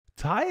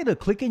Tired of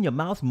clicking your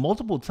mouse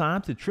multiple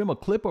times to trim a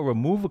clip or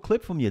remove a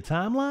clip from your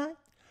timeline?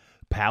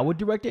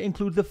 PowerDirector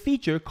includes a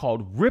feature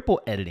called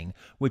ripple editing,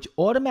 which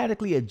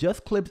automatically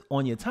adjusts clips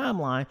on your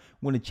timeline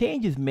when a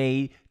change is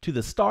made to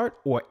the start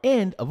or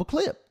end of a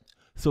clip.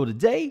 So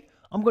today,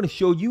 I'm going to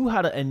show you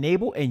how to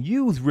enable and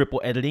use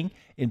ripple editing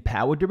in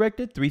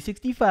PowerDirector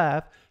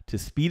 365 to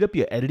speed up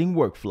your editing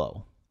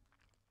workflow.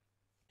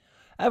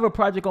 I have a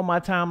project on my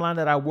timeline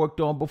that I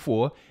worked on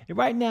before, and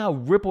right now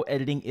ripple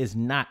editing is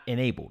not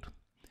enabled.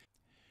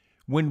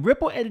 When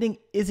ripple editing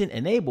isn't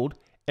enabled,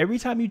 every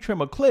time you trim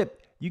a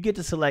clip, you get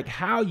to select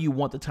how you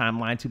want the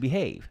timeline to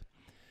behave.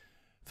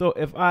 So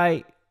if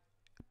I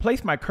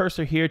place my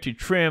cursor here to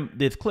trim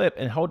this clip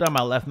and hold down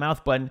my left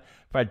mouse button,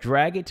 if I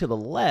drag it to the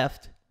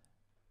left,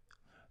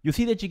 you'll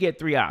see that you get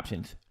three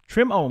options: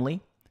 trim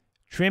only,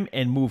 trim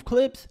and move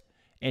clips,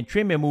 and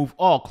trim and move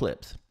all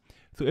clips.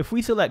 So if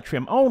we select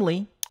trim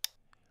only,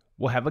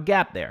 we'll have a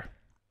gap there.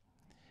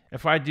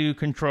 If I do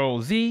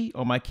Control Z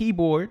on my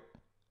keyboard,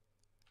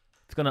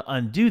 it's going to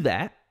undo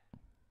that.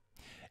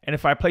 And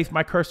if I place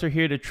my cursor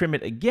here to trim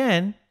it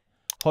again,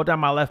 hold down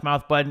my left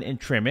mouse button and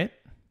trim it.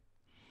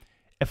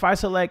 If I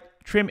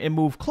select trim and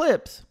move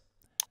clips,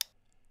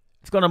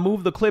 it's going to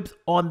move the clips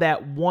on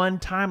that one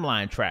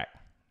timeline track.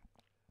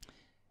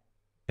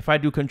 If I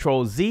do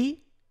Control Z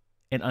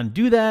and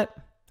undo that,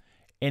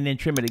 and then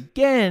trim it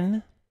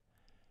again,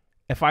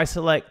 if I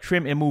select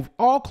trim and move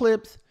all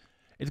clips,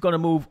 it's going to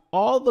move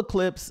all the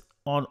clips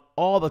on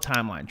all the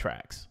timeline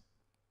tracks.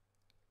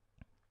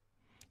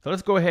 So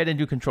let's go ahead and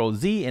do Control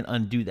Z and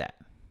undo that.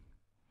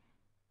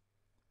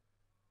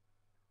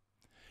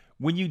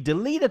 When you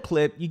delete a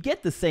clip, you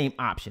get the same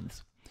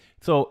options.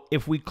 So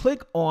if we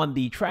click on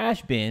the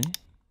trash bin,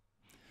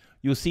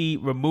 you'll see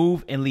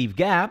remove and leave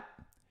gap,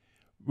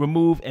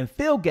 remove and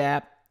fill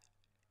gap,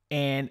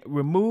 and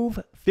remove,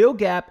 fill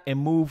gap, and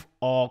move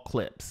all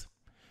clips.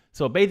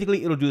 So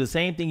basically it'll do the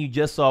same thing you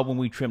just saw when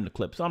we trimmed the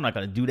clip. So I'm not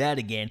going to do that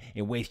again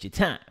and waste your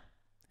time.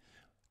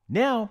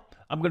 Now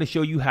I'm going to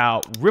show you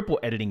how ripple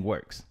editing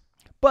works.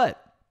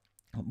 But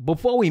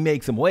before we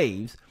make some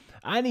waves,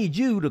 I need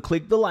you to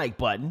click the like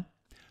button,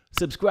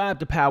 subscribe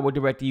to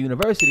PowerDirector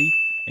University,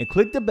 and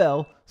click the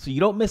bell so you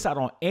don't miss out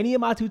on any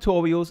of my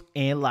tutorials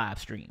and live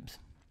streams.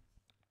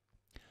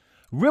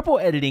 Ripple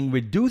editing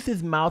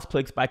reduces mouse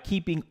clicks by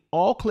keeping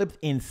all clips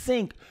in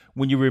sync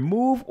when you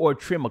remove or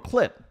trim a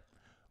clip.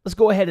 Let's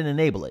go ahead and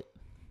enable it.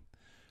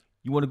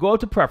 You want to go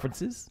up to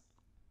Preferences.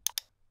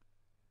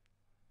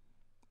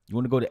 You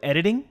want to go to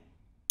Editing.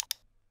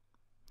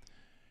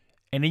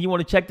 And then you want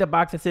to check the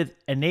box that says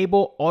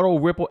Enable Auto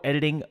Ripple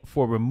Editing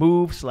for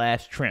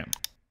Remove/Trim.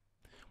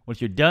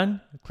 Once you're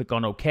done, click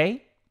on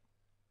OK.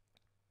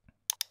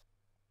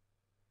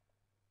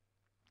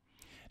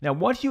 Now,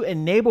 once you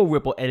enable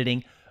ripple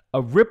editing,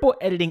 a ripple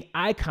editing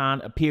icon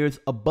appears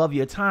above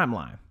your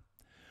timeline.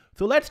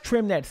 So let's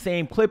trim that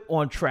same clip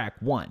on track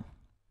 1.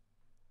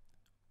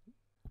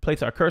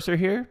 Place our cursor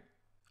here,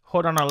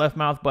 hold on our left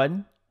mouse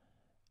button,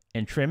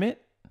 and trim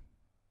it.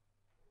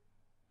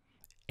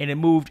 And it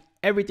moved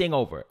everything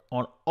over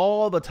on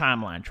all the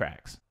timeline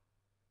tracks.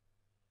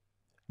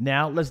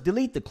 Now let's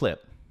delete the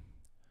clip.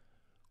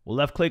 We'll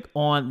left click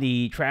on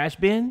the trash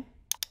bin.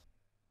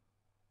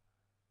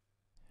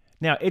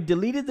 Now it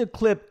deleted the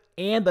clip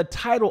and the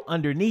title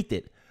underneath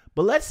it,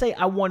 but let's say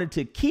I wanted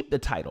to keep the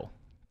title.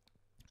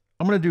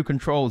 I'm going to do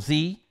Control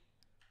Z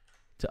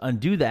to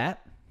undo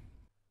that.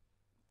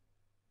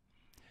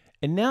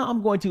 And now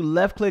I'm going to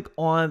left click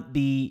on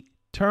the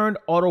Turn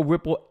Auto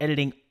Ripple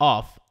Editing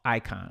Off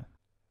icon.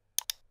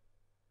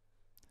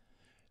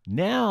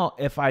 Now,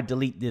 if I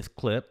delete this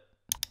clip,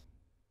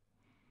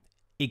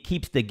 it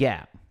keeps the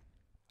gap.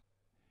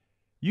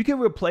 You can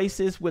replace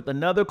this with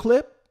another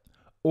clip,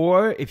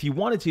 or if you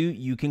wanted to,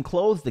 you can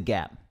close the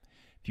gap.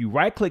 If you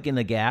right click in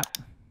the gap,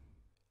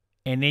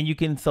 and then you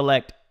can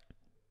select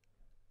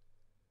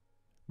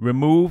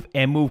remove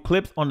and move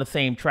clips on the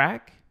same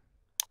track.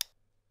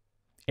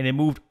 And it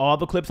moved all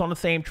the clips on the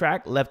same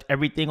track, left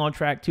everything on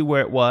track 2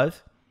 where it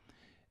was.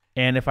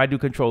 And if I do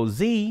Control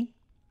Z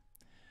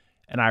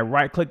and I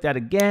right click that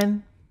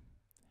again,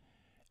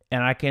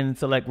 and I can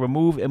select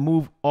remove and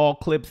move all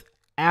clips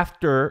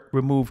after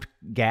removed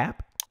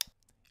gap,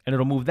 and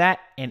it'll move that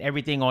and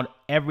everything on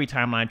every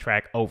timeline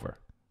track over.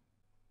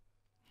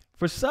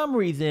 For some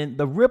reason,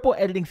 the ripple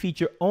editing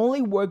feature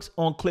only works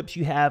on clips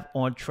you have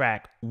on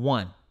track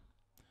 1.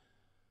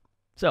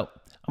 So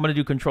I'm going to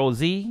do Control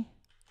Z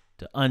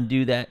to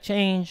undo that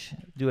change,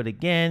 do it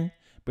again,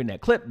 bring that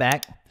clip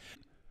back.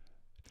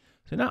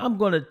 So now I'm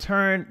going to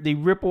turn the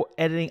ripple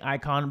editing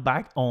icon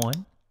back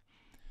on.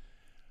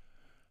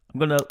 I'm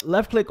going to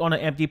left click on an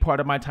empty part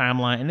of my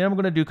timeline, and then I'm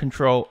going to do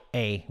Control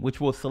A, which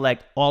will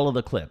select all of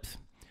the clips.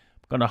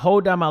 I'm going to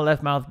hold down my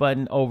left mouse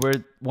button over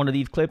one of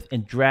these clips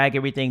and drag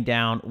everything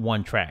down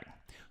one track.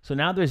 So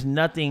now there's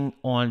nothing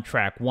on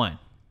track 1.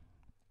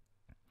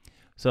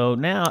 So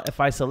now if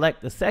I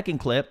select the second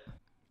clip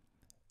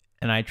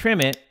and I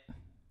trim it,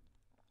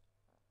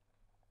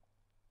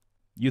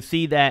 you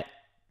see that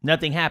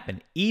nothing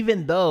happened,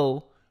 even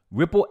though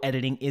ripple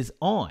editing is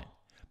on.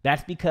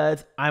 That's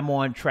because I'm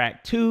on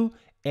track 2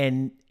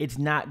 and it's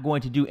not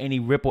going to do any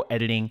ripple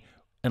editing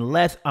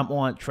unless I'm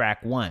on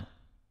track 1.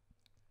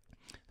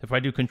 So if I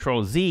do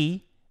Control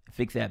Z,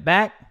 fix that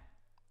back.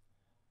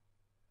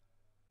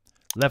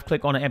 Left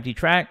click on an empty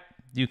track,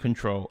 do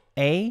Control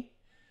A,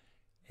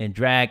 and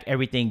drag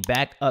everything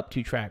back up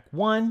to track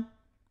 1.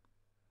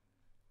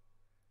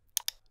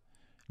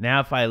 Now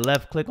if I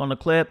left click on the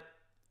clip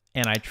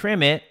and I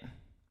trim it,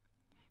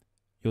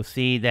 you'll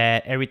see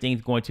that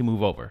everything's going to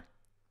move over.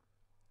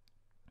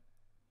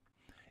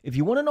 If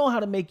you want to know how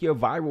to make your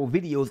viral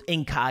videos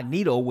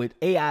incognito with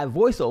AI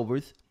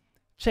voiceovers,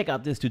 check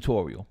out this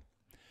tutorial.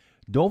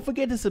 Don't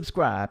forget to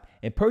subscribe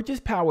and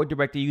purchase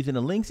PowerDirector using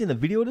the links in the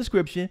video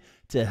description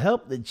to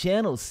help the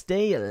channel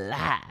stay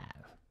alive.